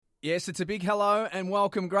Yes, it's a big hello and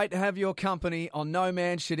welcome. Great to have your company on No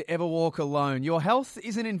Man Should Ever Walk Alone. Your health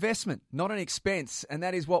is an investment, not an expense, and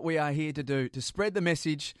that is what we are here to do, to spread the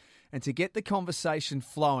message and to get the conversation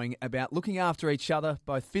flowing about looking after each other,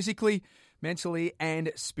 both physically, mentally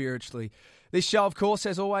and spiritually. This show, of course,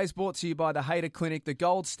 as always, brought to you by the Hayter Clinic, the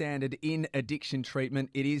gold standard in addiction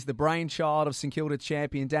treatment. It is the brainchild of St Kilda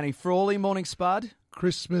champion Danny Frawley. Morning, Spud.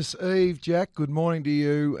 Christmas Eve, Jack. Good morning to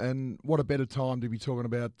you, and what a better time to be talking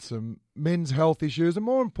about some men's health issues, and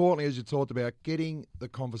more importantly, as you talked about, getting the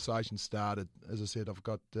conversation started. As I said, I've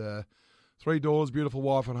got 3 daughters, beautiful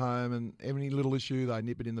wife at home, and any little issue, they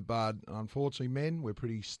nip it in the bud. Unfortunately, men, we're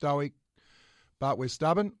pretty stoic, but we're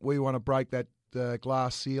stubborn. We want to break that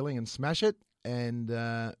glass ceiling and smash it, and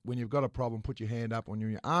when you've got a problem, put your hand up. When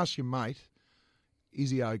you ask your mate,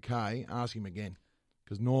 is he okay, ask him again.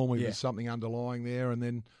 Because normally there's something underlying there, and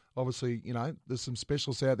then obviously, you know, there's some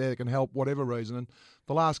specialists out there that can help whatever reason. And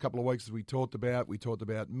the last couple of weeks, as we talked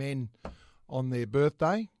about men on their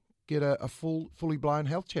birthday get a fully blown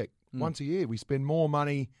health check once a year. We spend more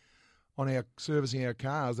money on our servicing our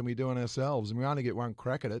cars than we do on ourselves, and we only get one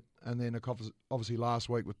crack at it. And then obviously last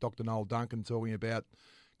week with Dr. Noel Duncan talking about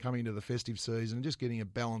coming into the festive season and just getting a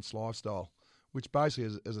balanced lifestyle, which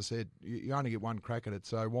basically, as I said, you only get one crack at it.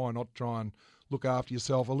 So why not try and look after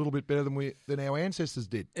yourself a little bit better than our ancestors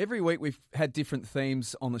did? Every week we've had different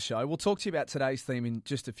themes on the show. We'll talk to you about today's theme in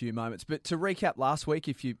just a few moments. But to recap last week,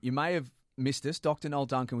 if you may have missed us, Dr. Noel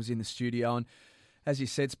Duncan was in the studio. And as you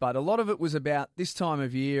said, Spud, a lot of it was about this time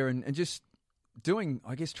of year and just doing,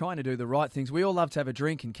 I guess, trying to do the right things. We all love to have a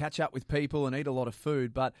drink and catch up with people and eat a lot of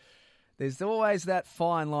food, but there's always that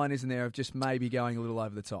fine line, isn't there, of just maybe going a little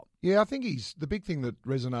over the top. Yeah, I think the big thing that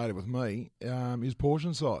resonated with me is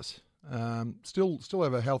portion size. Still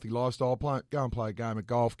have a healthy lifestyle, go and play a game of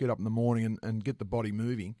golf, get up in the morning and get the body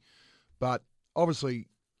moving. But obviously,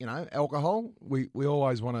 you know, alcohol, we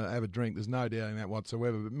always want to have a drink. There's no doubting that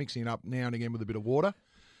whatsoever. But mixing it up now and again with a bit of water,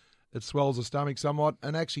 it swells the stomach somewhat,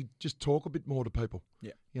 and actually just talk a bit more to people.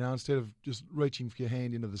 Yeah. You know, instead of just reaching for your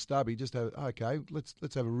hand into the stubby, just have, okay,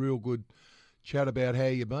 let's have a real good chat about how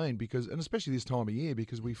you've been, and especially this time of year,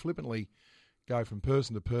 because we flippantly go from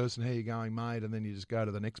person to person, how you going, mate, and then you just go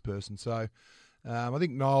to the next person. So I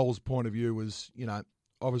think Noel's point of view was, you know,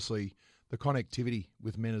 obviously the connectivity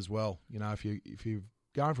with men as well. You know, if you're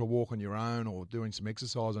going for a walk on your own or doing some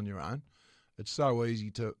exercise on your own, it's so easy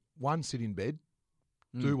to, one, sit in bed,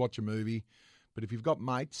 watch a movie. But if you've got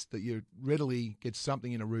mates that you readily get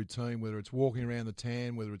something in a routine, whether it's walking around the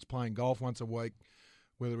town, whether it's playing golf once a week,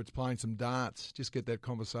 whether it's playing some darts, just get that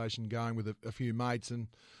conversation going with a few mates, and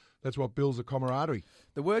that's what builds a camaraderie.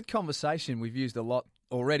 The word conversation we've used a lot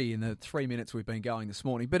already in the 3 minutes we've been going this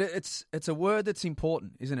morning, but it's a word that's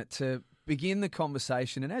important, isn't it, to begin the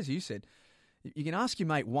conversation. And as you said, you can ask your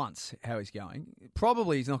mate once how he's going.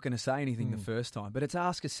 Probably he's not going to say anything the first time, but it's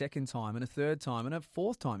ask a second time and a third time and a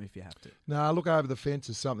fourth time if you have to. No, look over the fence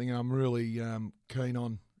is something I'm really keen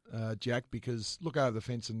on, Jack, because look over the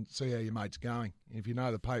fence and see how your mate's going. If you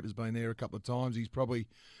know the paper's been there a couple of times, he's probably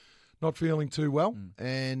not feeling too well.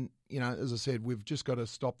 And, you know, as I said, we've just got to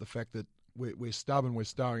stop the fact that we're stubborn, we're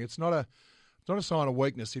stirring. It's not a sign of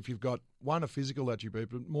weakness if you've got, one, a physical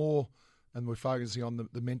attribute, but more, and we're focusing on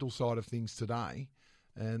the mental side of things today.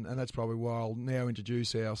 And that's probably why I'll now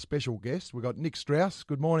introduce our special guest. We've got Nick Strauss.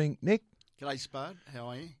 Good morning, Nick. G'day, Spud. How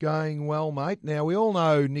are you? Going well, mate. Now, we all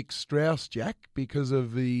know Nick Strauss, Jack, because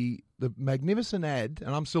of the magnificent ad,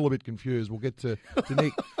 and I'm still a bit confused. We'll get to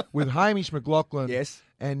Nick, with Hamish McLaughlin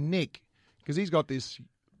and Nick, because he's got this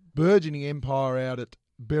burgeoning empire out at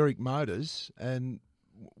Berwick Motors. And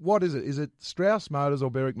what is it? Is it Strauss Motors or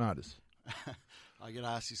Berwick Motors? I get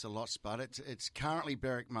asked this a lot, Spud. It's currently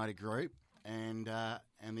Berwick Motor Group, and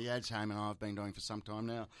the ads Hamish and I have been doing for some time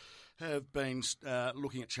now have been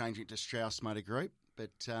looking at changing it to Strauss Motor Group.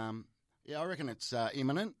 But, yeah, I reckon it's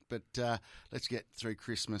imminent, but let's get through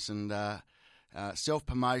Christmas. And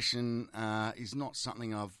self-promotion is not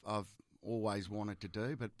something I've always wanted to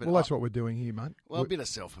do. But well, that's what we're doing here, mate. Well, a bit of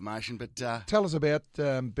self-promotion, but... Tell us about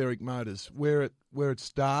Berwick Motors, where it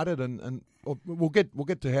started, and we'll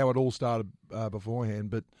get to how it all started beforehand,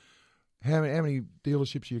 but how many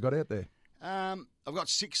dealerships you got out there? I've got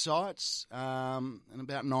 6 sites and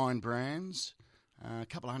about 9 brands, a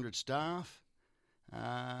couple of hundred staff.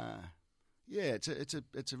 Yeah,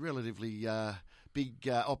 it's a relatively big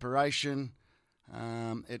operation.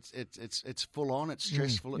 It's full on. It's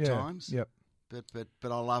stressful at times. Yep.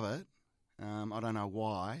 But I love it. I don't know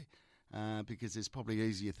why, because there's probably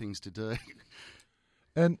easier things to do.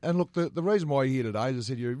 And look, the reason why you're here today, as I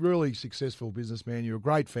said, you're a really successful businessman. You're a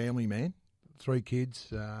great family man, 3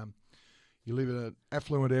 kids. You You live in an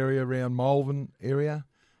affluent area around Malvern area.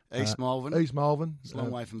 East Malvern. East Malvern. It's a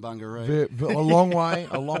long way from Bungaree. A long way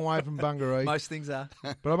from Bungaree. Most things are.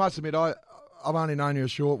 But I must admit, I've only known you a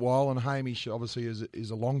short while, and Hamish obviously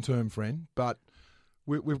is a long-term friend, but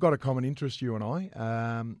we've got a common interest, you and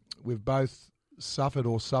I. We've both suffered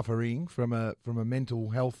or suffering from a mental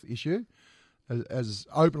health issue. As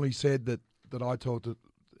openly said that I talked to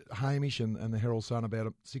Hamish and the Herald Sun about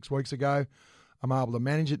it 6 weeks ago, I'm able to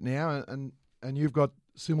manage it now, and you've got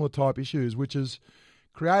similar type issues, which has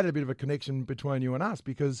created a bit of a connection between you and us,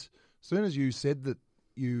 because as soon as you said that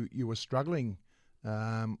you were struggling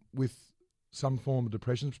with some form of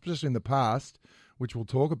depression, especially in the past, which we'll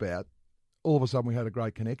talk about, all of a sudden we had a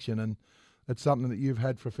great connection, and it's something that you've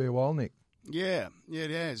had for a fair while, Nick. Yeah,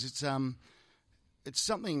 it has. It's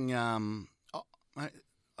something.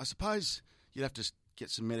 I suppose you'd have to get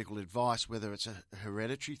some medical advice whether it's a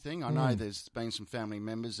hereditary thing. I know there's been some family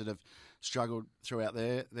members that have struggled throughout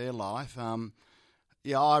their life.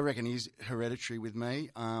 I reckon he's hereditary with me.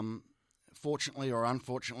 Fortunately or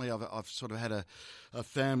unfortunately, I've sort of had a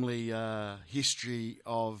family history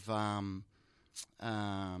of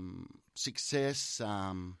success.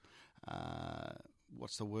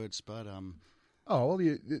 What's the word, Spud?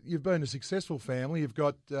 You've been a successful family.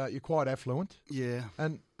 You're quite affluent. Yeah.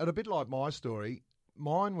 And a bit like my story,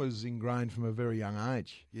 mine was ingrained from a very young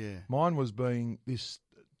age. Yeah. Mine was being this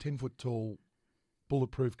 10-foot tall,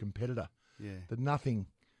 bulletproof competitor. Yeah. That nothing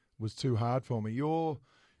was too hard for me.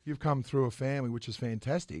 You've come through a family which is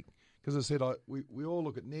fantastic. Because I said, we all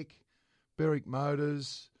look at Nick, Berwick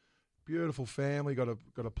Motors, beautiful family, got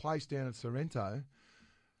a place down at Sorrento.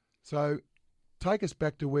 So take us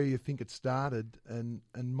back to where you think it started, and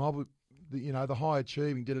mob, the high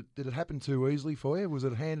achieving. Did it happen too easily for you? Was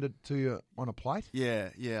it handed to you on a plate? Yeah.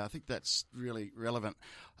 I think that's really relevant.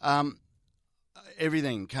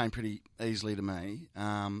 Everything came pretty easily to me.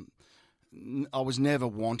 I was never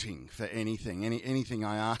wanting for anything. Anything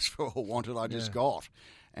I asked for or wanted, I just got,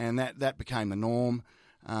 and that became the norm.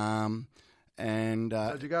 So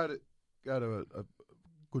did you go to a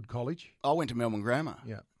good college? I went to Melbourne Grammar.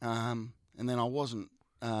 Yeah. And then I wasn't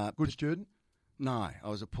good student. No, I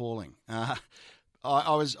was appalling. I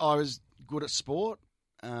was good at sport,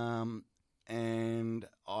 and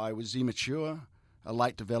I was immature, a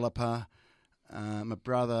late developer. My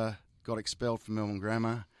brother got expelled from Melbourne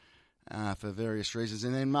Grammar for various reasons,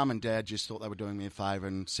 and then Mum and Dad just thought they were doing me a favour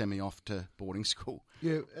and sent me off to boarding school.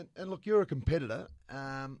 Yeah, and look, you're a competitor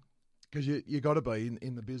because you got to be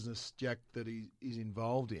in the business, Jack, that he's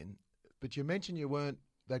involved in. But you mentioned you weren't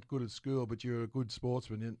that good at school, but you're a good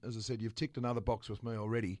sportsman. And as I said, you've ticked another box with me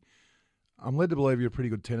already. I'm led to believe you're a pretty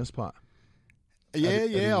good tennis player.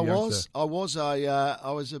 I was. I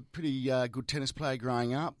was a pretty good tennis player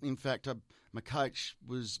growing up. In fact, my coach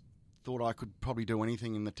thought I could probably do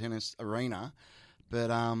anything in the tennis arena, but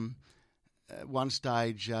at one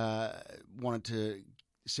stage wanted to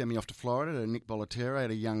send me off to Florida to Nick Bollettieri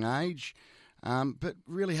at a young age, but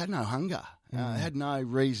really had no hunger, had no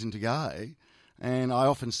reason to go. And I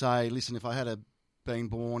often say, listen, if I had been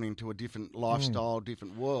born into a different lifestyle,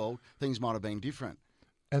 different world, things might have been different.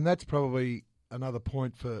 And that's probably another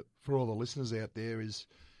point for all the listeners out there is,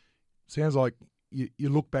 sounds like you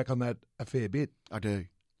look back on that a fair bit. I do.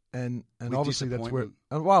 And With obviously that's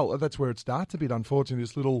where it starts a bit. Unfortunately,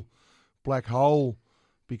 this little black hole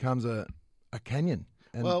becomes a canyon.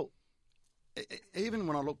 And even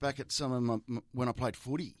when I look back at some of when I played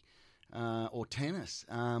footy or tennis,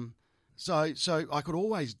 so I could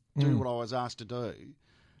always do what I was asked to do,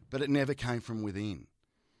 but it never came from within.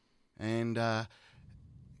 And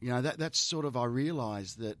that's sort of, I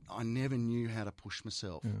realised that I never knew how to push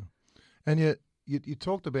myself. Yeah. And you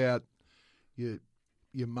talked about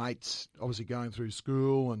your mates obviously going through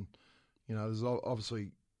school, and there's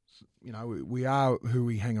obviously we are who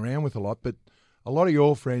we hang around with a lot, but a lot of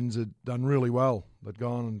your friends had done really well. They'd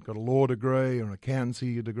gone and got a law degree or an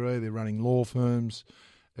accountancy degree. They're running law firms,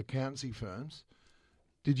 accountancy firms.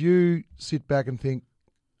 Did you sit back and think,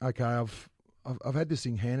 okay, I've had this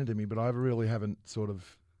thing handed to me, but I really haven't sort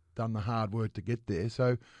of done the hard work to get there?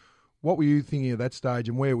 So what were you thinking at that stage,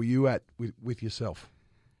 and where were you at with yourself?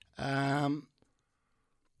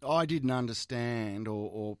 I didn't understand,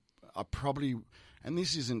 or I probably, and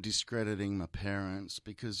this isn't discrediting my parents,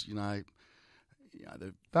 because they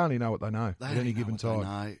only know what they know at any given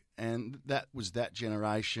time. And that was that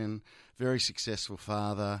generation. Very successful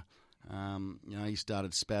father. He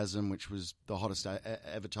started Spasm, which was the hottest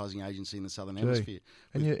advertising agency in the Southern Hemisphere.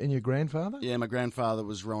 And your grandfather? Yeah, my grandfather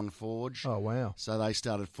was Ron Forge. Oh, wow. So they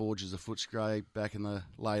started Forge as a Footscray back in the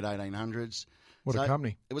late 1800s. What a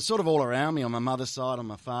company. It was sort of all around me on my mother's side, on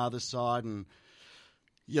my father's side, and,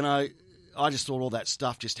 you know, I just thought all that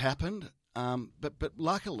stuff just happened. But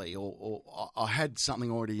luckily, or I had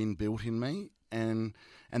something already inbuilt in me, and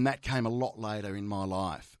that came a lot later in my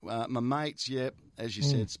life. My mates, as you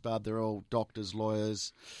said, Spud, they're all doctors,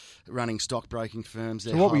 lawyers, running stockbroking firms.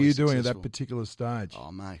 So what were you doing at that particular stage?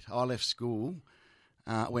 Oh, mate, I left school,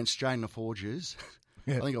 went straight into Forges.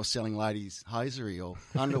 Yeah. I think I was selling ladies' hosiery or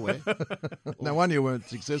underwear. No wonder you weren't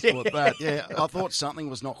successful at that. Yeah, I thought something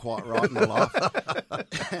was not quite right in my life.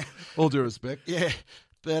 All due respect. Yeah.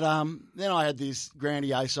 But then I had this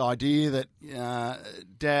grandiose idea that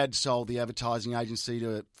Dad sold the advertising agency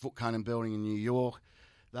to Foot Cone Building in New York.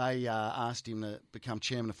 They asked him to become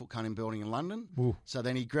chairman of Foot Cone Building in London. Ooh. So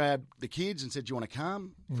then he grabbed the kids and said, "Do you want to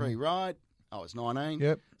come? Free ride." I was 19.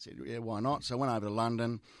 Yep. Said, "Yeah, why not?" So I went over to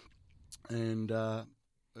London and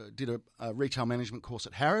did a retail management course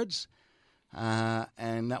at Harrods.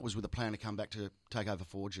 And that was with a plan to come back to take over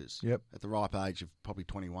Forges at the ripe age of probably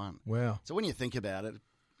 21. Wow. So when you think about it,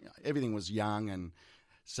 you know, everything was young. And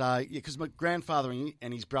so, because my grandfather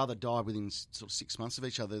and his brother died within sort of 6 months of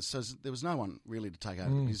each other, so there was no one really to take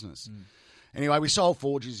over the business. Anyway, we sold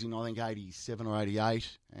Forges in, I think, 87 or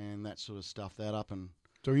 88, and that sort of stuffed that up. And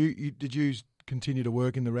So did you continue to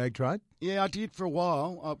work in the rag trade? yeah, I did for a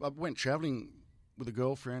while. I went travelling with a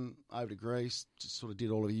girlfriend over to Greece, just sort of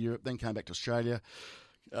did all of Europe, then came back to Australia.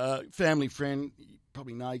 Family friend, you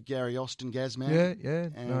probably know Gary Austin, Gazman. Yeah,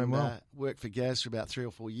 and, know him well. Worked for Gaz for about 3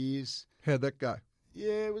 or 4 years. How'd that go?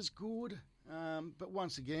 Yeah, it was good. But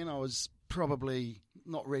once again, I was probably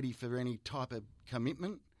not ready for any type of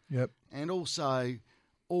commitment. Yep. And also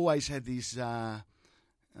always had this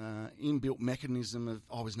inbuilt mechanism of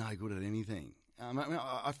I was no good at anything.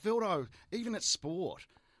 I felt even at sport,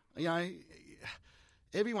 you know,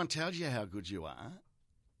 everyone tells you how good you are,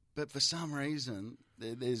 but for some reason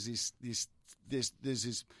there's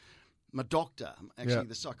this. My doctor, actually,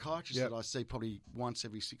 the psychiatrist that I see probably once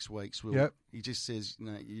every 6 weeks, he just says, you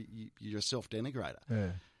know, you're a self-denigrator. Yeah,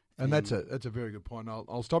 and that's a very good point.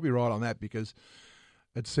 I'll stop you right on that because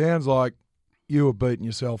it sounds like you were beating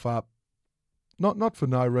yourself up, not for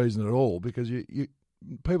no reason at all, because you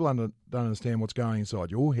people don't understand what's going inside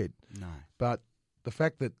your head. No, but the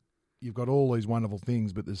fact that you've got all these wonderful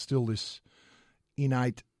things, but there's still this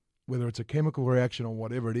innate, whether it's a chemical reaction or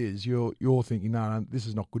whatever it is, you're thinking, no, this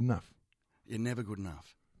is not good enough. You're never good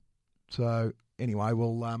enough. So anyway,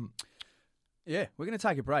 we're going to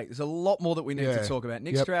take a break. There's a lot more that we need to talk about.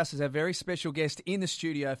 Nick Strauss is our very special guest in the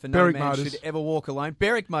studio for No Man Should Ever Walk Alone.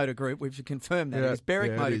 Berwick Motor Group, we've confirmed that. It's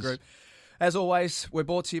Berwick Motor Group. As always, we're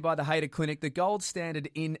brought to you by the Hater Clinic, the gold standard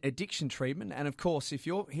in addiction treatment. And of course, if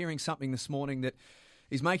you're hearing something this morning that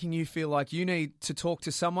is making you feel like you need to talk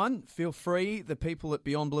to someone, feel free. The people at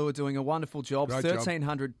Beyond Blue are doing a wonderful job.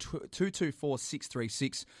 1300 224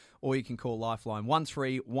 636, or you can call Lifeline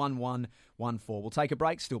 131114. We'll take a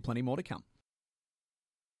break. Still plenty more to come.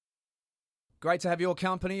 Great to have your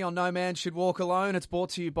company on No Man Should Walk Alone. It's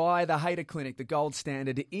brought to you by the Hater Clinic, the gold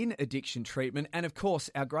standard in addiction treatment. And, of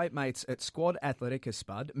course, our great mates at Squad Athletica,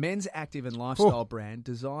 Spud, men's active and lifestyle brand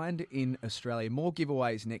designed in Australia. More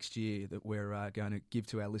giveaways next year that we're going to give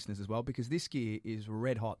to our listeners as well, because this gear is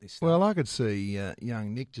red hot, this stuff. Well, I could see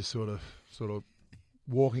young Nick just sort of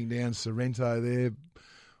walking down Sorrento there,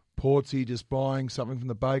 Portsy just buying something from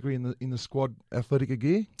the bakery in the Squad Athletica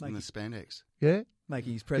gear. In the spandex. Yeah.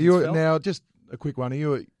 Making his presence felt. Now, just a quick one.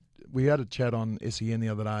 We had a chat on SEN the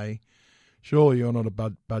other day. Surely you're not a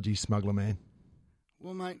budgie smuggler, man.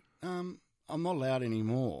 Well, mate, I'm not allowed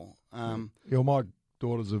anymore. My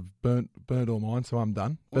daughters have burnt all mine, so I'm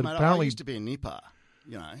done. Well, but mate, apparently, I used to be a nipper,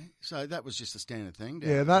 you know, so that was just a standard thing.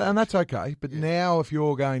 And that's okay. But now, if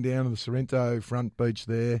you're going down to the Sorrento front beach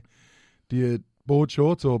there, do you board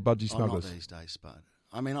shorts or budgie smugglers? Not these days, Spud.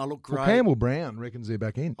 I mean, I look great. Well, Campbell Brown reckons they're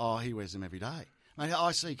back in. Oh, he wears them every day. Mate,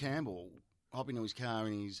 I see Campbell hopping to his car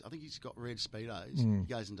and I think he's got red Speedos. He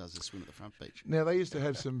goes and does a swim at the front beach. Now, they used to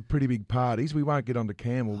have some pretty big parties. We won't get onto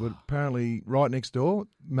Campbell, but apparently right next door,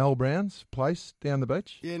 Mel Brown's place down the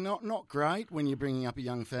beach. Yeah, not great when you're bringing up a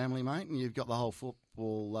young family, mate, and you've got the whole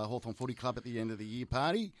football Hawthorn Footy Club at the end of the year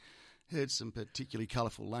party. Heard some particularly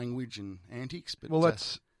colourful language and antics. But well,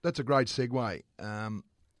 that's a great segue.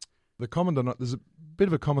 The common there's a bit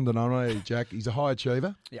of a common denominator, Jack. He's a high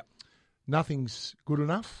achiever. Yeah. Nothing's good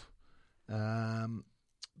enough.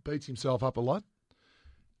 Beats himself up a lot.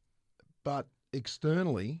 But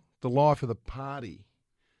externally, the life of the party.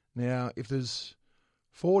 Now, if there's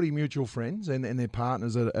 40 mutual friends and their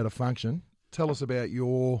partners at a function, tell us about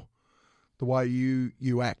the way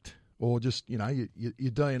you act, or just your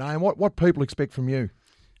DNA and what people expect from you.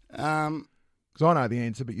 Because I know the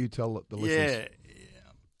answer, but you tell the listeners.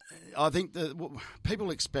 Yeah. I think that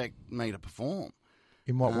people expect me to perform.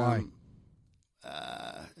 In what way?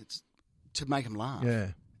 It's to make them laugh.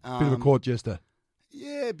 Yeah. Bit of a court jester.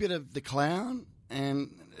 Yeah, a bit of the clown and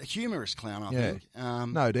a humorous clown, I think.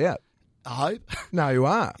 No doubt. I hope. No, you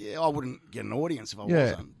are. Yeah, I wouldn't get an audience if I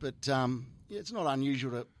wasn't. But it's not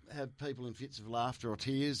unusual to have people in fits of laughter or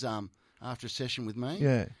tears after a session with me.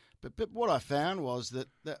 Yeah. But what I found was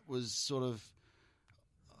that was sort of,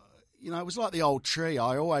 it was like the old tree.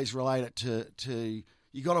 I always relate it to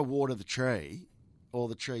you got to water the tree or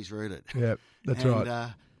the tree's rooted. Yeah, that's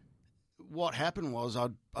right. What happened was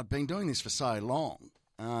I'd been doing this for so long.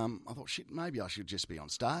 I thought, shit, maybe I should just be on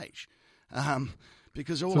stage.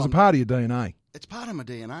 Because it's a part of your DNA. It's part of my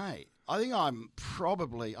DNA. I think I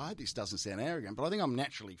hope this doesn't sound arrogant, but I think I'm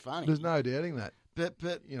naturally funny. There's no doubting that.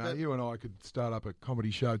 But you and I could start up a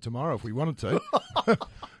comedy show tomorrow if we wanted to.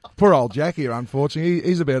 Poor old Jack here, unfortunately.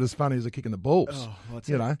 He's about as funny as a kick in the balls. Oh, what's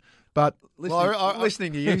But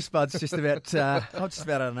listening to you, Spud's just about I'm just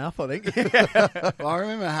about enough, I think. Well, I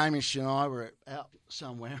remember Hamish and I were out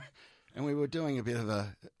somewhere, and we were doing a bit of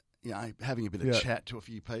having a bit of chat to a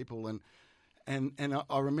few people, and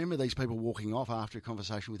I remember these people walking off after a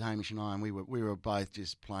conversation with Hamish and I, and we were both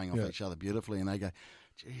just playing off each other beautifully, and they go,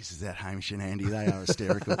 "Jeez, is that Hamish and Andy? They are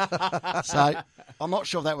hysterical." So I'm not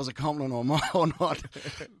sure if that was a compliment or not.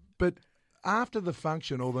 But after the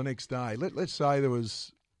function or the next day, let's say there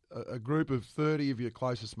was a group of 30 of your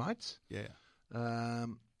closest mates. Yeah.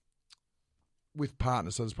 With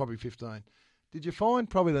partners, so there's probably 15. Did you find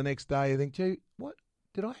probably the next day you think, gee, what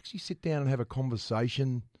did I actually sit down and have a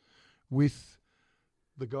conversation with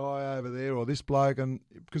the guy over there or this bloke? And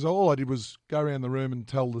because all I did was go around the room and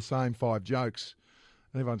tell the same 5 jokes,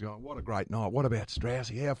 and everyone's going, "What a great night! What about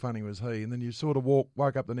Straussy? How funny was he?" And then you sort of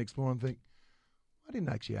woke up the next morning and think, I didn't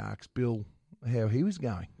actually ask Bill how he was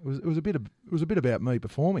going. It was a bit about me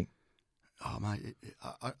performing. Oh mate,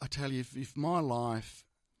 I tell you, if my life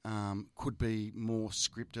could be more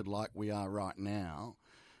scripted like we are right now,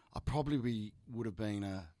 I probably would have been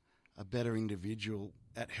a better individual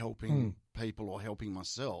at helping people or helping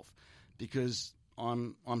myself, because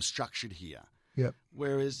I'm structured here. Yep.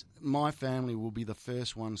 Whereas my family will be the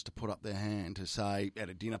first ones to put up their hand to say at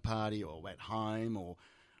a dinner party or at home, or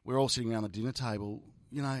we're all sitting around the dinner table,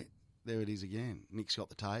 there it is again. Nick's got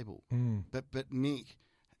the table. But Nick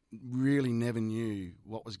really never knew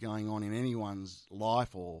what was going on in anyone's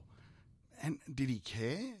life, and did he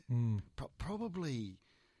care? Probably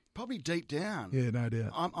deep down. Yeah, no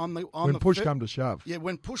doubt. I'm when push comes to shove. Yeah,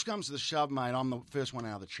 when push comes to the shove, mate, I'm the first one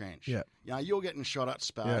out of the trench. Yeah. You're getting shot at,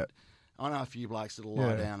 Spud. Yeah. I know a few blokes that'll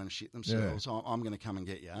lie down and shit themselves. So I'm going to come and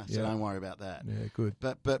get you. So don't worry about that. Yeah, good.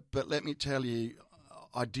 But let me tell you,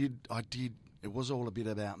 I did. It was all a bit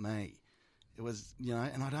about me. It was,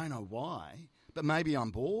 and I don't know why. But maybe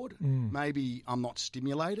I'm bored. Maybe I'm not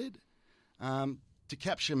stimulated. To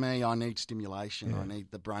capture me, I need stimulation. I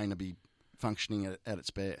need the brain to be functioning at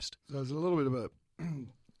its best. So there's a little bit of a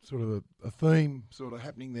sort of a theme sort of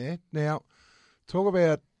happening there. Now, tell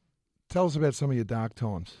us about some of your dark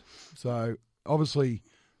times. So obviously,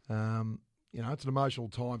 it's an emotional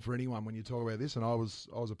time for anyone when you talk about this, and I was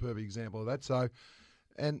a perfect example of that. So,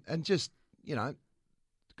 and just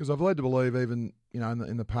because I've led to believe even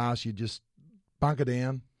in the past you just bunker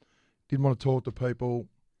down, didn't want to talk to people,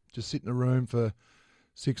 just sit in a room for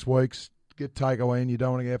 6 weeks, get takeaway, and you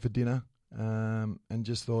don't want to go out for dinner, and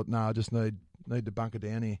just thought, no, I just need to bunker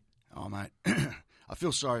down here. Oh mate, I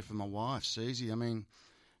feel sorry for my wife, Susie. I mean,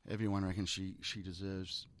 everyone reckons she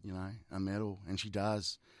deserves, a medal, and she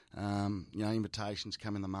does. Invitations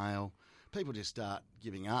come in the mail. People just start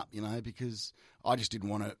giving up, because I just didn't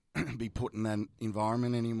want to be put in that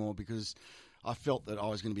environment anymore, because I felt that I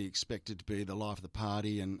was going to be expected to be the life of the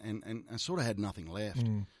party, and I sort of had nothing left.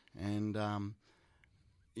 And,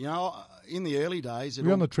 in the early days...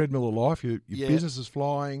 You're on the treadmill of life. Your business is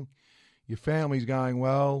flying. Your family's going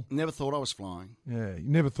well. Never thought I was flying. Yeah, you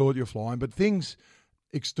never thought you were flying. But things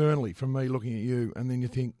externally, from me looking at you, and then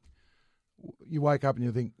you wake up and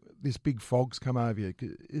you think, this big fog's come over you.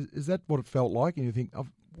 Is that what it felt like? And you think,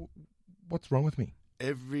 what's wrong with me?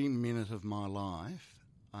 Every minute of my life,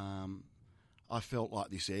 I felt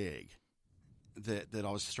like this egg that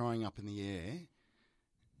I was throwing up in the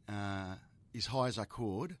air as high as I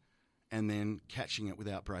could, and then catching it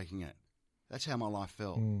without breaking it. That's how my life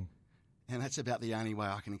felt. And that's about the only way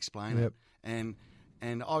I can explain it. And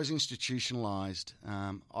I was institutionalised.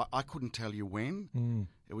 I couldn't tell you when.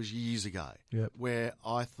 It was years ago where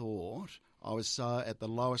I thought I was so at the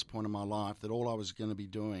lowest point of my life that all I was going to be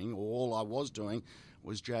doing, or all I was doing,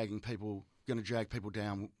 was dragging people, going to drag people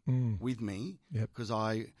down with me Yep. because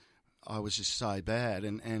I was just so bad.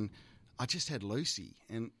 And I just had Lucy.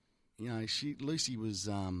 And, Lucy was,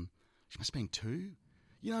 she must have been 2.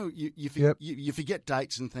 You forget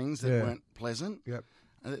dates and things that weren't pleasant. Yep.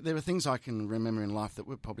 There were things I can remember in life that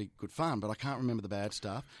were probably good fun, but I can't remember the bad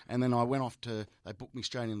stuff. And then I went off they booked me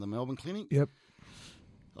straight into the Melbourne clinic. Yep.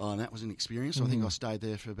 Oh, and that was an experience. I think I stayed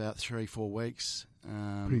there for about 3-4 weeks.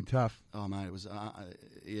 Pretty tough. Oh, mate, it was,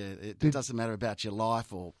 it doesn't matter about your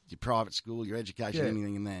life or your private school, your education,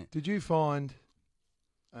 anything in there. Did you find,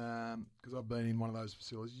 because I've been in one of those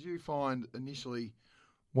facilities, did you find initially,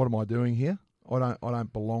 what am I doing here? I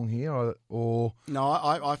don't belong here, or No,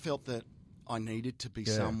 I felt that I needed to be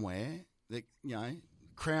somewhere. That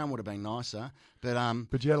Crown would have been nicer,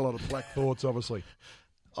 but you had a lot of black thoughts, obviously.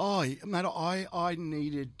 Oh, mate, I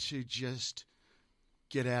needed to just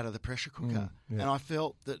get out of the pressure cooker, and I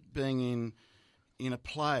felt that being in a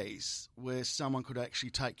place where someone could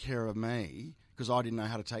actually take care of me, because I didn't know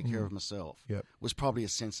how to take care of myself, was probably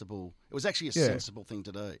sensible thing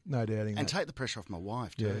to do. No doubting and that. take the pressure off my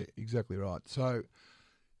wife too. Yeah, exactly right. So,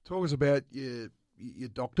 talk us about your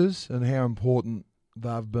doctors and how important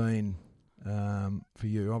they've been for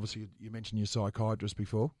you. Obviously, you mentioned your psychiatrist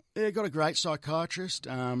before. Yeah, got a great psychiatrist.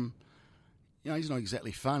 He's not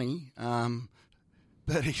exactly funny,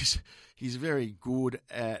 but he's very good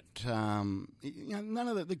at. None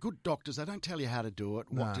of the good doctors, they don't tell you how to do it,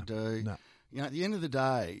 what to do. No. At the end of the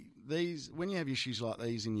day, when you have issues like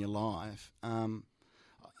these in your life, I'm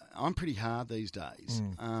pretty hard these days.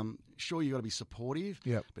 Sure, you've got to be supportive,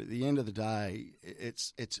 but at the end of the day,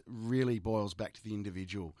 it's really boils back to the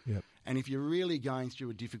individual. Yep. And if you're really going through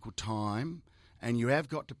a difficult time and you have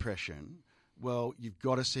got depression, well, you've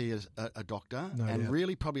got to see a doctor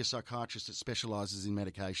really probably a psychiatrist that specialises in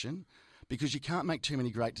medication, because you can't make too many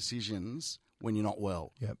great decisions when you're not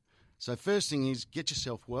well. Yep. So first thing is get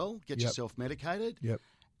yourself well, get yourself medicated,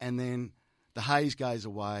 and then the haze goes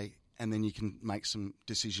away, and then you can make some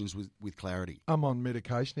decisions with clarity. I'm on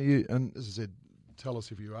medication. Are you? And as I said, tell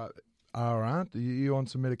us if you are or aren't. Are you on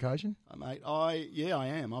some medication? Mate, I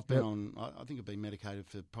am. I've been on. I think I've been medicated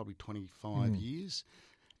for probably 25 years,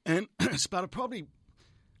 and but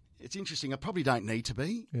it's interesting. I probably don't need to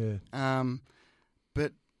be. Yeah.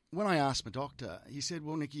 But when I asked my doctor, he said,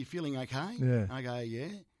 "Well, Nick, are you feeling okay?" Yeah. I go, "Yeah."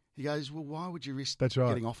 He goes, "Well, why would you risk That's right.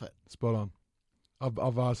 getting off it?" Spot on.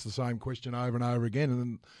 I've asked the same question over and over again, and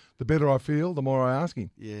then the better I feel, the more I ask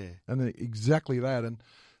him. Yeah. And exactly that.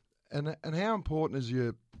 And how important is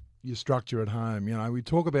your structure at home? We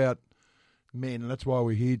talk about men, and that's why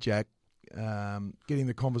we're here, Jack, getting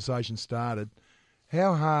the conversation started.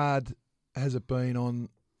 How hard has it been on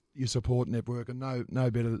your support network, and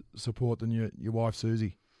no better support than your wife,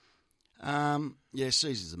 Susie? Yeah,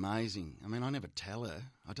 Susie's amazing. I mean, I never tell her.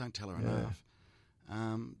 I don't tell her enough.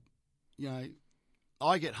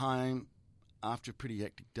 I get home after a pretty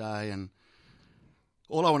hectic day, and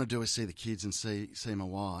all I want to do is see the kids and see my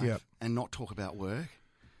wife, and not talk about work.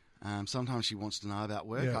 Sometimes she wants to know about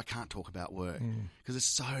work. I can't talk about work because it's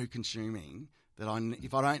so consuming that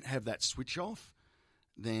if I don't have that switch off,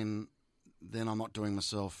 then I'm not doing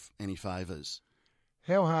myself any favours.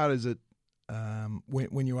 How hard is it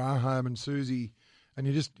when you are home and Susie, and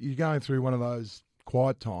you're going through one of those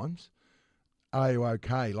quiet times? Are you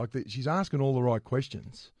okay? She's asking all the right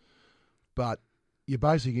questions, but you're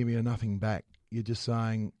basically giving her nothing back. You're just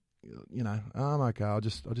saying, I'm okay. I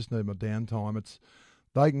just need my downtime.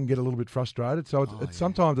 They can get a little bit frustrated, so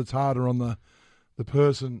sometimes it's harder on the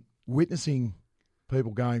person witnessing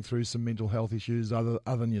people going through some mental health issues other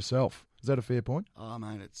than yourself. Is that a fair point? Oh,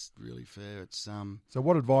 mate, it's really fair. It's So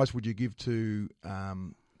what advice would you give to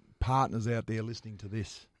partners out there listening to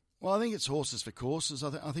this? Well, I think it's horses for courses.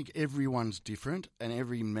 I think everyone's different, and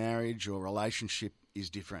every marriage or relationship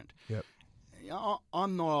is different. Yep.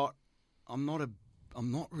 I'm not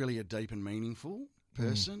really a deep and meaningful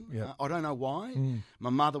person. I don't know why.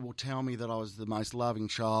 My mother will tell me that I was the most loving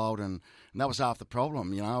child, and that was half the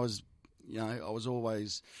problem. I was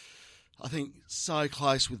always, I think, so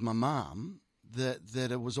close with my mum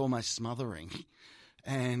that it was almost smothering.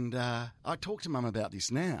 And I talk to Mum about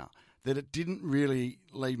this now, that it didn't really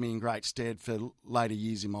leave me in great stead for later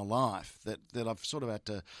years in my life, that I've sort of had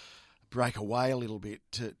to break away a little bit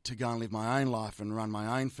to go and live my own life and run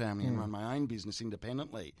my own family and run my own business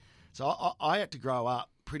independently. So I had to grow up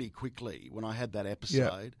pretty quickly when I had that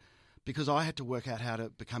episode because I had to work out how to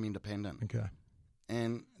become independent. Okay.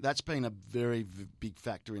 And that's been a very big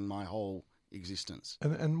factor in my whole existence.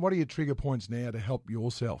 And what are your trigger points now to help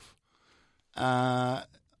yourself?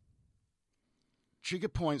 Trigger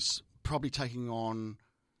points, probably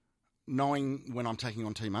knowing when I'm taking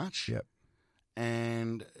on too much. Yep.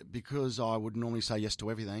 And because I would normally say yes to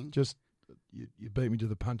everything. Just, you beat me to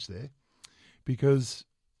the punch there, because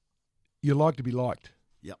you like to be liked.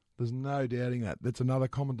 Yep. There's no doubting that. That's another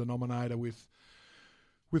common denominator with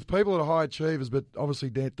people that are high achievers, but obviously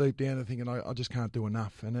deep down they're thinking, I just can't do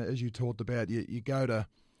enough. And as you talked about, you go to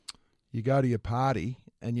your party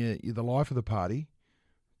and you're the life of the party,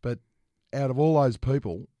 but out of all those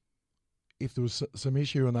people, if there was some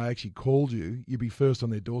issue and they actually called you, you'd be first on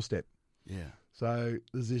their doorstep. Yeah. So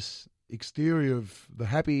there's this exterior of the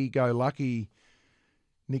happy-go-lucky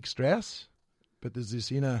Nick Strauss, but there's this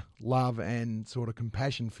inner love and sort of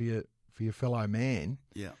compassion for your fellow man.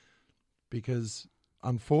 Yeah. Because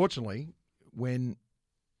unfortunately, when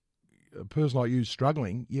a person like you's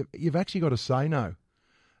struggling, you've actually got to say no.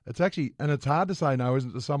 It's hard to say no,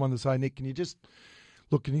 isn't it, to someone to say, Nick, can you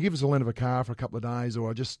give us a lend of a car for a couple of days, or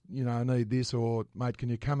I just, I need this, or mate, can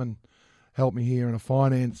you come and help me here in a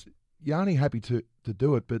finance? You're only happy to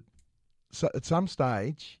do it, but at some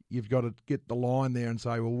stage you've got to get the line there and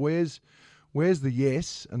say, well, where's the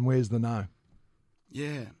yes and where's the no?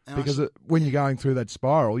 Yeah. Because when you're going through that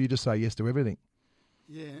spiral, you just say yes to everything.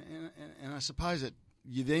 Yeah, and I suppose that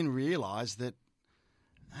you then realise that,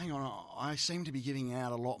 hang on, I seem to be giving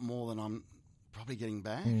out a lot more than I'm probably getting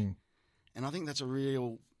back. Mm. And I think that's a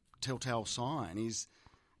real telltale sign is,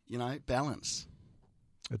 balance.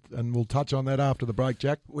 And we'll touch on that after the break,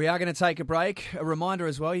 Jack. We are going to take a break. A reminder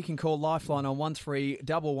as well, you can call Lifeline on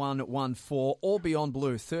 131114 or Beyond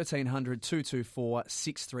Blue 1300 224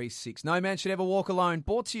 636. No man should ever walk alone.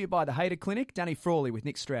 Brought to you by the Hater Clinic. Danny Frawley with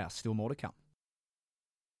Nick Strauss. Still more to come.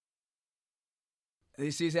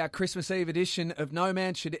 This is our Christmas Eve edition of No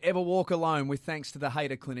Man Should Ever Walk Alone, with thanks to the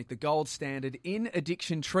Hater Clinic, the gold standard in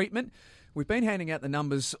addiction treatment. We've been handing out the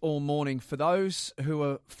numbers all morning for those who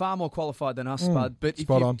are far more qualified than us, Bud. But if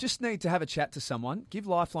you just need to have a chat to someone, give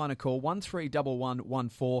Lifeline a call,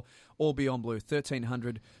 131114 or Beyond Blue,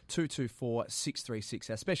 1300 224 636.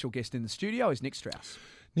 Our special guest in the studio is Nick Strauss.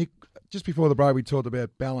 Nick, just before the break, we talked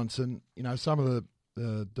about balance, and some of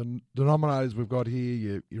the denominators we've got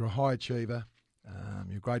here. You're a high achiever.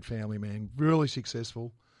 You're a great family man, really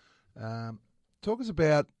successful. Talk us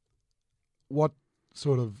about what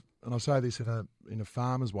sort of, and I say this in a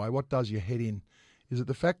farmer's way, what does your head in? Is it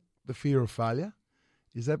the fear of failure?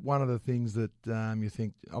 Is that one of the things that you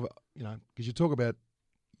think, because you talk about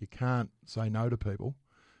you can't say no to people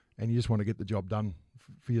and you just want to get the job done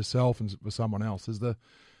for yourself and for someone else. Is the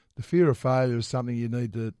fear of failure is something you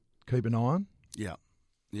need to keep an eye on? Yeah,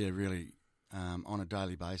 really, on a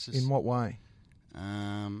daily basis. In what way?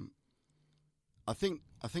 I think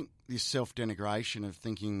this self-denigration of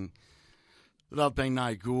thinking that I've been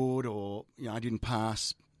no good, or I didn't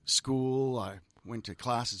pass school, I went to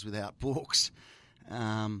classes without books.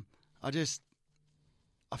 I just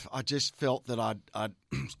felt that I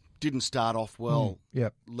didn't start off well.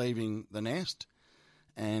 Leaving the nest,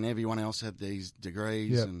 and everyone else had these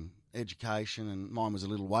degrees and education, and mine was a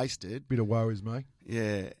little wasted. Bit of woe is me.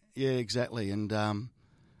 Yeah, exactly, and.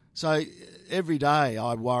 So every day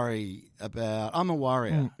I worry about. I'm a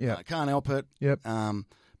worrier. I can't help it.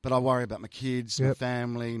 But I worry about my kids, my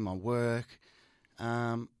family, my work.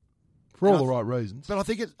 For all the right reasons. But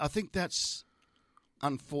I think that's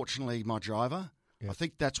unfortunately my driver. I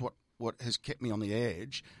think that's what has kept me on the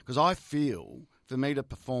edge, because I feel for me to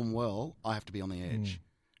perform well, I have to be on the edge.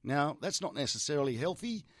 Now that's not necessarily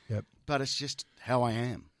healthy. But it's just how I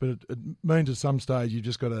am. But it means at some stage you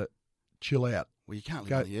just got to chill out. Well, you can't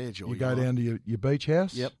live on the edge. You go down to your beach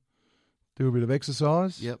house. Do a bit of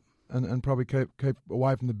exercise. And probably keep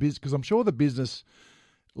away from the business, because I'm sure the business,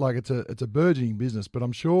 like it's a burgeoning business, but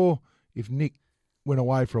I'm sure if Nick went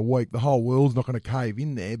away for a week, the whole world's not going to cave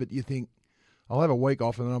in there. But you think, I'll have a week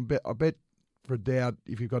off, and I bet for a doubt,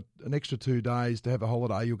 if you've got an extra 2 days to have a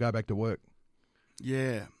holiday, you'll go back to work.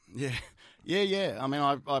 Yeah. I mean,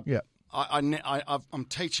 I'm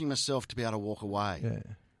teaching myself to be able to walk away. Yeah.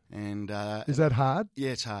 And is that hard?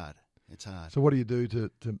 Yeah, it's hard. So what do you do to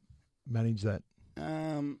manage that?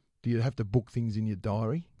 Do you have to book things in your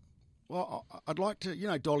diary? Well, I'd like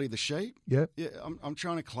to, Dolly the sheep. Yeah. Yeah, I'm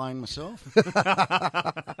trying to clone myself.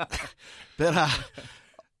 But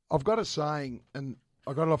I've got a saying, and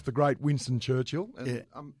I got it off the great Winston Churchill. And,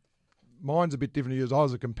 mine's a bit different to yours. I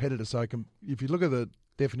was a competitor, so if you look at the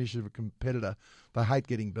definition of a competitor, they hate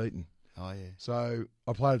getting beaten. Oh, yeah. So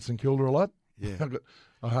I played at St Kilda a lot. Yeah.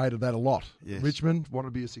 I hated that a lot. Yes. Richmond, wanted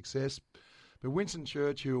to be a success. But Winston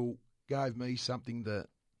Churchill gave me something to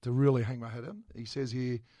really hang my head on. He says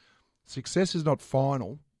here, success is not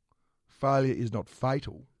final, failure is not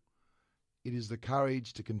fatal. It is the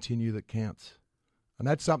courage to continue that counts. And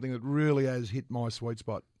that's something that really has hit my sweet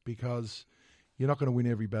spot, because, You're not going to win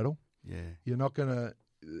every battle. Yeah. You're not going to.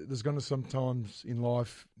 There's going to sometimes in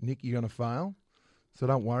life, Nick, you're going to fail. So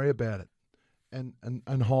don't worry about it.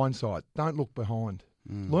 And hindsight, don't look behind.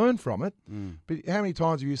 Learn from it. But how many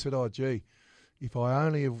times have you said, "Oh, gee, if I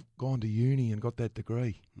only have gone to uni and got that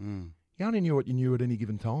degree." You only knew what you knew at any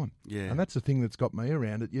given time. Yeah. And that's the thing that's got me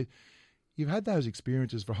around it. You've had those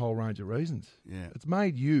experiences for a whole range of reasons. Yeah. It's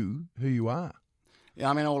made you who you are. Yeah,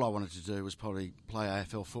 I mean, all I wanted to do was probably play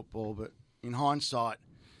AFL football, but in hindsight,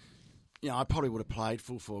 I probably would have played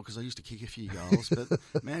full forward because I used to kick a few goals, but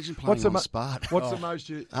imagine playing on Spart. What's the most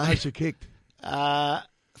you kicked?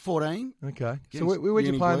 14. Okay. So where'd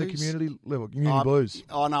you play in the community level? Uni Blues?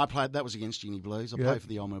 Oh, no, that was against Uni Blues. I played for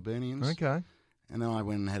the Old Melburnians. Okay. And then I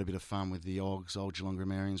went and had a bit of fun with the Old Geelong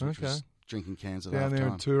Grammarians, which was drinking cans at half time. Down there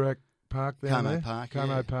in Toorak Park down there?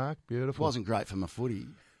 Como Park, beautiful. It wasn't great for my footy,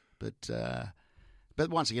 but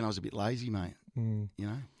once again, I was a bit lazy, mate,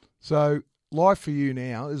 So life for you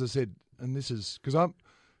now, as I said, and this is, because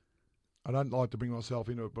I don't like to bring myself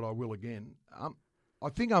into it, but I will again. I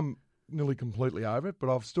think I'm nearly completely over it,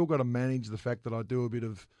 but I've still got to manage the fact that I do a bit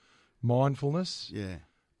of mindfulness. Yeah.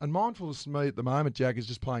 And mindfulness for me at the moment, Jack, is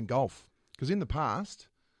just playing golf. Because in the past,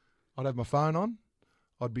 I'd have my phone on,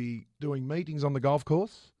 I'd be doing meetings on the golf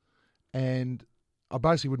course, and I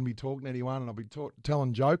basically wouldn't be talking to anyone, and I'd be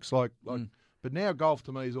telling jokes But now golf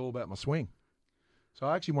to me is all about my swing. So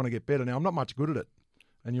I actually want to get better now. I'm not much good at it,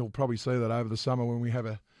 and you'll probably see that over the summer when we have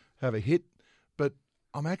a hit. But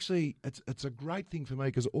I'm actually it's a great thing for me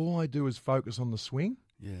because all I do is focus on the swing,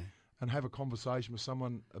 and have a conversation with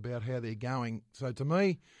someone about how they're going. So to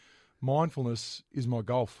me, mindfulness is my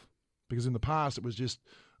golf. Because in the past it was just,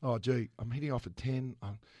 oh, gee, I'm hitting off at 10.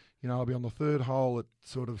 I'll be on the third hole at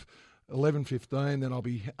sort of 11:15. Then I'll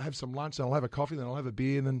have some lunch. Then I'll have a coffee. Then I'll have a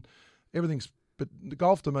beer. And then everything's. But the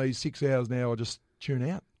golf to me is 6 hours now. I just tune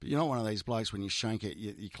out. But you're not one of these blokes when you shank it,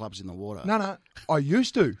 your club's in the water. No. I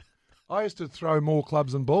used to. I used to throw more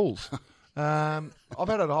clubs than balls. I've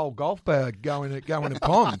had a whole golf bag going in a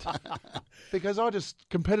pond because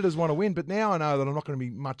competitors want to win. But now I know that I'm not going to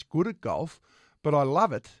be much good at golf, but I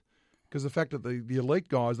love it. Because the fact that the elite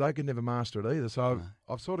guys, they can never master it either. So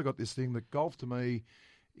I've sort of got this thing that golf to me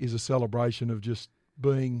is a celebration of just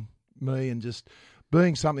being me and just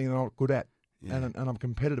being something that I'm not good at. Yeah. And I'm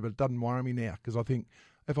competitive, but it doesn't worry me now. Because I think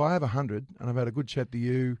if I have 100 and I've had a good chat to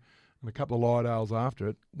you and a couple of light ales after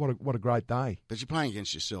it, what a great day. But you're playing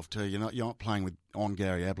against yourself too. You're not playing on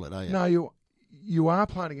Gary Ablett, are you? No, you are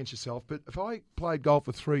playing against yourself. But if I played golf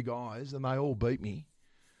with 3 guys and they all beat me,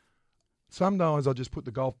 sometimes I just put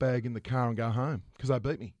the golf bag in the car and go home because they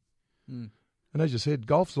beat me. And as you said,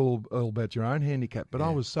 golf's all about your own handicap. But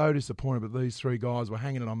I was so disappointed that these 3 guys were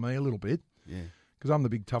hanging it on me a little bit. Yeah. Because I'm the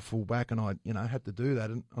big tough fullback and I had to do that.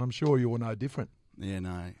 And I'm sure you're no different. Yeah,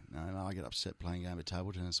 no. I get upset playing a game of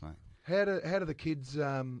table tennis, mate. How do the kids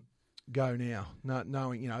go now?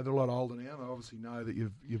 Knowing they're a lot older now. They obviously know that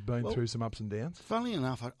you've been through some ups and downs. Funnily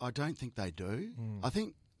enough, I don't think they do. I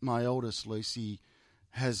think my eldest Lucy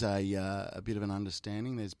has a bit of an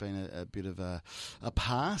understanding. There's been a bit of a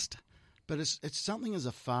past, but it's something as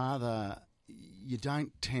a father you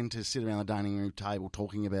don't tend to sit around the dining room table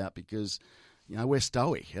talking about because we're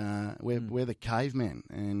stoic, we're the cavemen,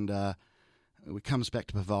 and it comes back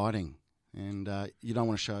to providing, and you don't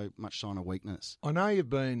want to show much sign of weakness. I know you've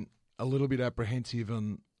been a little bit apprehensive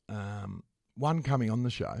on one coming on the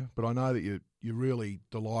show, but I know that you're really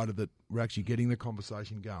delighted that we're actually getting the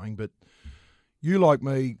conversation going, but. You, like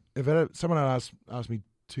me, someone had asked me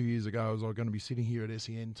 2 years ago, was I going to be sitting here at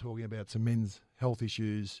SEN talking about some men's health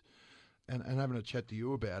issues and having a chat to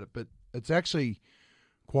you about it, but it's actually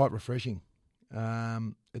quite refreshing.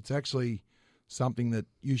 It's actually something that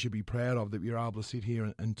you should be proud of, that you're able to sit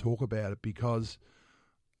here and talk about it because,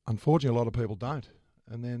 unfortunately, a lot of people don't.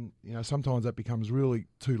 And then, sometimes that becomes really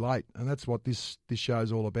too late, and that's what this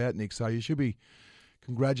show's all about, Nick. So you should be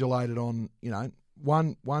congratulated on,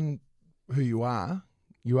 one who you are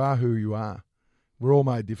who you are. We're all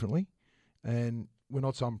made differently, and we're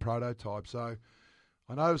not some prototype. So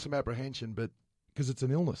I know there's some apprehension, but because it's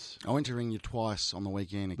an illness. I went to ring you twice on the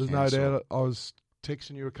weekend. There's no doubt. I was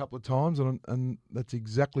texting you a couple of times, and that's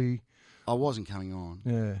exactly. I wasn't coming on.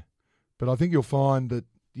 Yeah, but I think you'll find that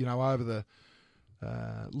over the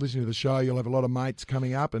listening to the show, you'll have a lot of mates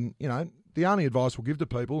coming up, and the only advice we'll give to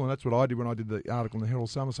people, and that's what I did when I did the article in the Herald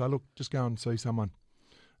Sun, say, look, just go and see someone.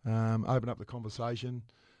 Open up the conversation.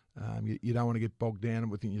 You don't want to get bogged down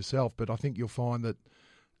within yourself, but I think you'll find that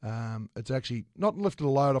it's actually not lifted a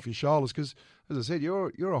load off your shoulders because, as I said,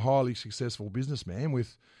 you're a highly successful businessman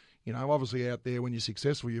with, obviously out there when you're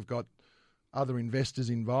successful, you've got other investors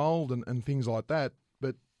involved and things like that.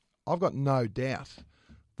 But I've got no doubt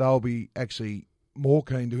they'll be actually more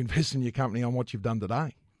keen to invest in your company on what you've done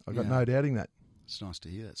today. I've got no doubting that. It's nice to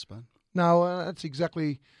hear that, Spud. No, that's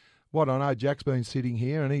exactly what I know. Jack's been sitting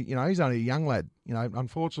here, and he's only a young lad.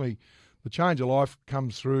 Unfortunately, the change of life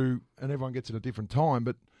comes through, and everyone gets at a different time.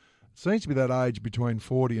 But it seems to be that age between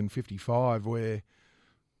 40 and 55 where,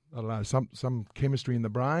 I don't know, some chemistry in the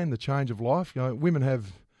brain, the change of life. Women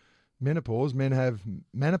have menopause, men have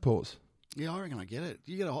menopause. Yeah, I reckon I get it.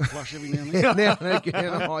 You get a hot flush every now and then. Now and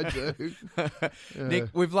again, I do. Nick,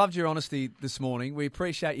 we've loved your honesty this morning. We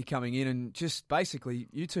appreciate you coming in and just basically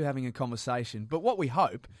you two having a conversation. But what we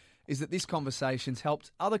hope is that this conversation's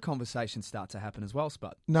helped other conversations start to happen as well,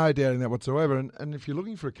 Spud. No doubting that whatsoever. And if you're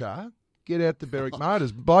looking for a car, get out to Berwick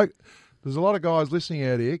Motors. Bloke, there's a lot of guys listening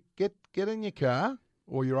out here. Get in your car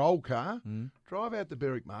or your old car, drive out to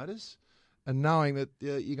Berwick Motors, and knowing that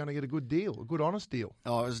you're going to get a good deal, a good, honest deal.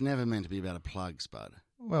 Oh, it was never meant to be about a plug, Spud.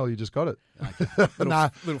 Well, you just got it. Okay.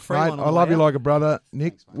 Little free mate, one I love you like a brother.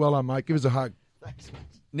 Nick, well done, mate. Give us a hug. Thanks, mate.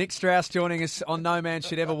 Nick Strauss joining us on No Man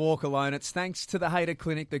Should Ever Walk Alone. It's thanks to the Hader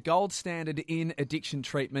Clinic, the gold standard in addiction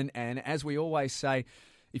treatment. And as we always say,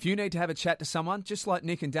 if you need to have a chat to someone, just like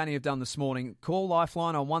Nick and Danny have done this morning, call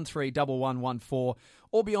Lifeline on 131114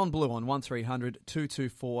 or Beyond Blue on 1300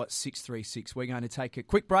 224 636. We're going to take a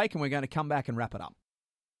quick break and we're going to come back and wrap it up.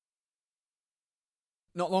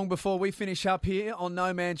 Not long before we finish up here on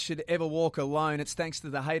No Man Should Ever Walk Alone, it's thanks to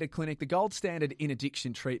the Hader Clinic, the gold standard in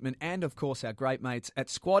addiction treatment, and of course our great mates at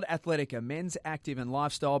Squad Athletic, a men's active and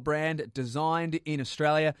lifestyle brand designed in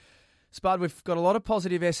Australia. Spud, we've got a lot of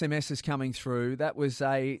positive SMSs coming through. That was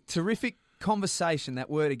a terrific conversation, that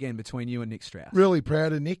word again, between you and Nick Strauss. Really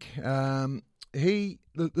proud of Nick.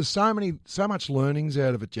 There's so much learnings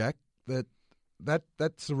out of it, Jack,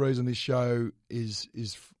 that's the reason this show is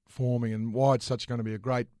forming and why it's such going to be a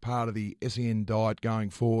great part of the SEN diet going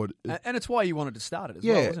forward. And it's why you wanted to start it as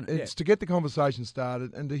well, isn't it? It's to get the conversation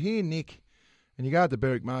started and to hear Nick, and you go out to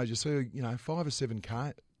Berwick Motors, you see, 5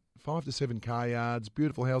 to 7 car yards,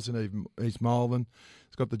 beautiful house in East Malvern.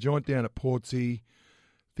 He's got the joint down at Portsea.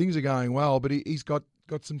 Things are going well, but he's got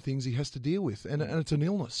some things he has to deal with, and it's an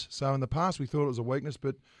illness. So in the past we thought it was a weakness,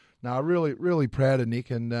 but no, really, really proud of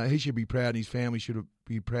Nick, and he should be proud, and his family should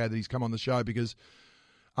be proud that he's come on the show because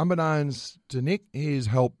unbeknownst to Nick, he has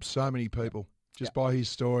helped so many people just by his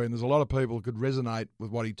story, and there's a lot of people who could resonate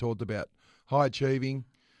with what he talked about. High achieving,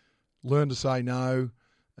 learn to say no,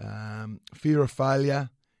 fear of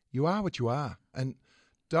failure. You are what you are, and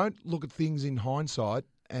don't look at things in hindsight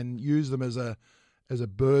and use them as a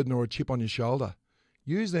burden or a chip on your shoulder.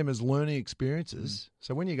 Use them as learning experiences,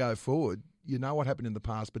 so when you go forward, you know what happened in the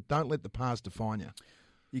past, but don't let the past define you.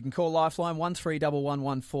 You can call Lifeline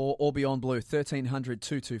 131114 or Beyond Blue 1300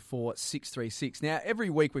 224 636. Now, every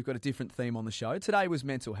week we've got a different theme on the show. Today was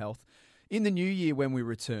mental health. In the new year when we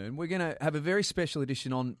return, we're going to have a very special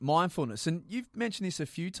edition on mindfulness. And you've mentioned this a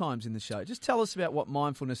few times in the show. Just tell us about what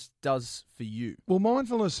mindfulness does for you. Well,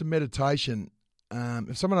 mindfulness and meditation,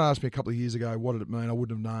 if someone asked me a couple of years ago what did it mean, I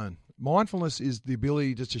wouldn't have known. Mindfulness is the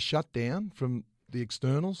ability just to shut down from the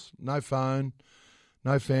externals, no phone,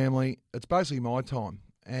 no family. It's basically my time.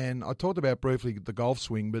 And I talked about briefly the golf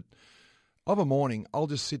swing, but of a morning, I'll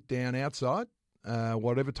just sit down outside,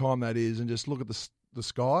 whatever time that is, and just look at the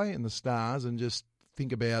sky and the stars and just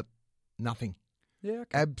think about nothing. Yeah,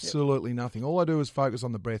 okay. Absolutely nothing. All I do is focus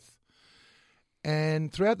on the breath.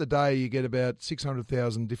 And throughout the day, you get about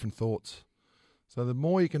 600,000 different thoughts. So the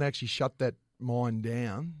more you can actually shut that mind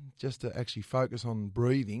down, just to actually focus on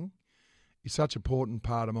breathing, is such an important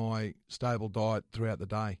part of my stable diet throughout the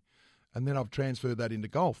day. And then I've transferred that into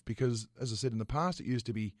golf because, as I said in the past, it used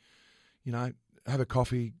to be, have a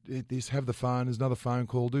coffee, eat this, have the phone, there's another phone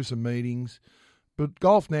call, do some meetings. But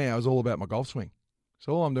golf now is all about my golf swing.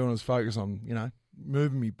 So all I'm doing is focus on,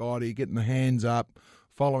 moving my body, getting the hands up,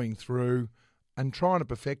 following through, and trying to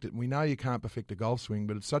perfect it. And we know you can't perfect a golf swing,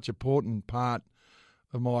 but it's such an important part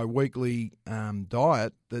of my weekly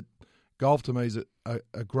diet that golf to me is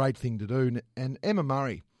a great thing to do. And Emma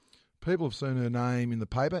Murray, people have seen her name in the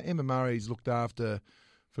paper. Emma Murray's looked after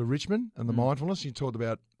for Richmond and the mindfulness. You talked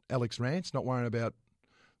about Alex Rance, not worrying about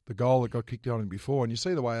the goal that got kicked on him before. And you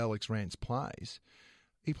see the way Alex Rance plays.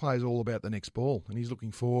 He plays all about the next ball, and he's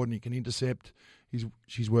looking forward and he can intercept.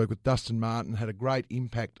 She's worked with Dustin Martin, had a great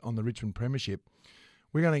impact on the Richmond Premiership.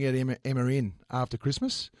 We're going to get Emma in after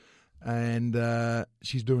Christmas, and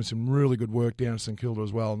she's doing some really good work down at St Kilda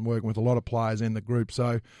as well and working with a lot of players in the group.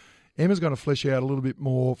 So Emma's going to flesh out a little bit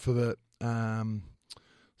more for the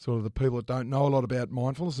sort of the people that don't know a lot about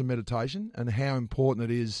mindfulness and meditation and how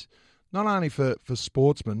important it is, not only for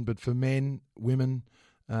sportsmen, but for men, women,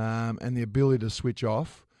 and the ability to switch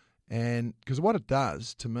off And because what it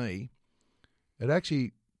does to me, it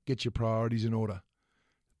actually gets your priorities in order.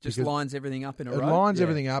 Just lines everything up in a row? It lines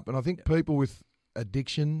everything up. And I think people with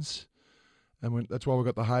addictions, and that's why we've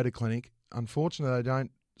got the Hater Clinic, unfortunately they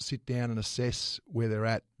don't sit down and assess where they're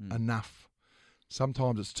at enough.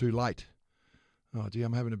 Sometimes it's too late. Oh, gee,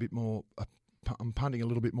 I'm having a bit more, I'm punting a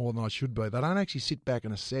little bit more than I should be. They don't actually sit back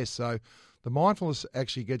and assess. So the mindfulness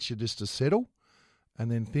actually gets you just to settle and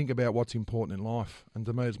then think about what's important in life. And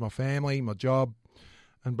to me, it's my family, my job,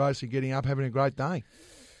 and basically getting up, having a great day.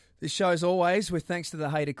 This show, as always, with thanks to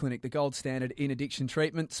the Hater Clinic, the gold standard in addiction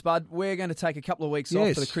treatment. Spud, we're going to take a couple of weeks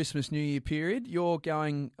off for the Christmas New Year period. You're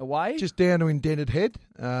going away? Just down to Indented Head.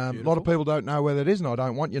 A lot of people don't know where that is, and I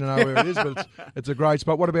don't want you to know where it is, but it's a great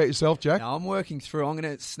spot. What about yourself, Jack? No, I'm working through. I'm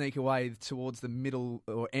going to sneak away towards the middle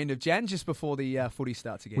or end of Jan, just before the footy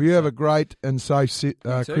starts again. Well, you have a great and safe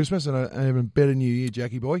Christmas and an even better New Year,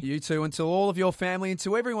 Jackie boy. You too, and to all of your family and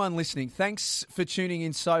to everyone listening, thanks for tuning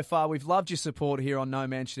in so far. We've loved your support here on No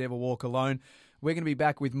Man Should Ever Walk Alone. We're going to be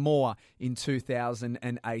back with more in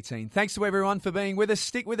 2018. Thanks to everyone for being with us.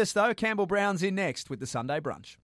 Stick with us, though. Campbell Brown's in next with the Sunday Brunch.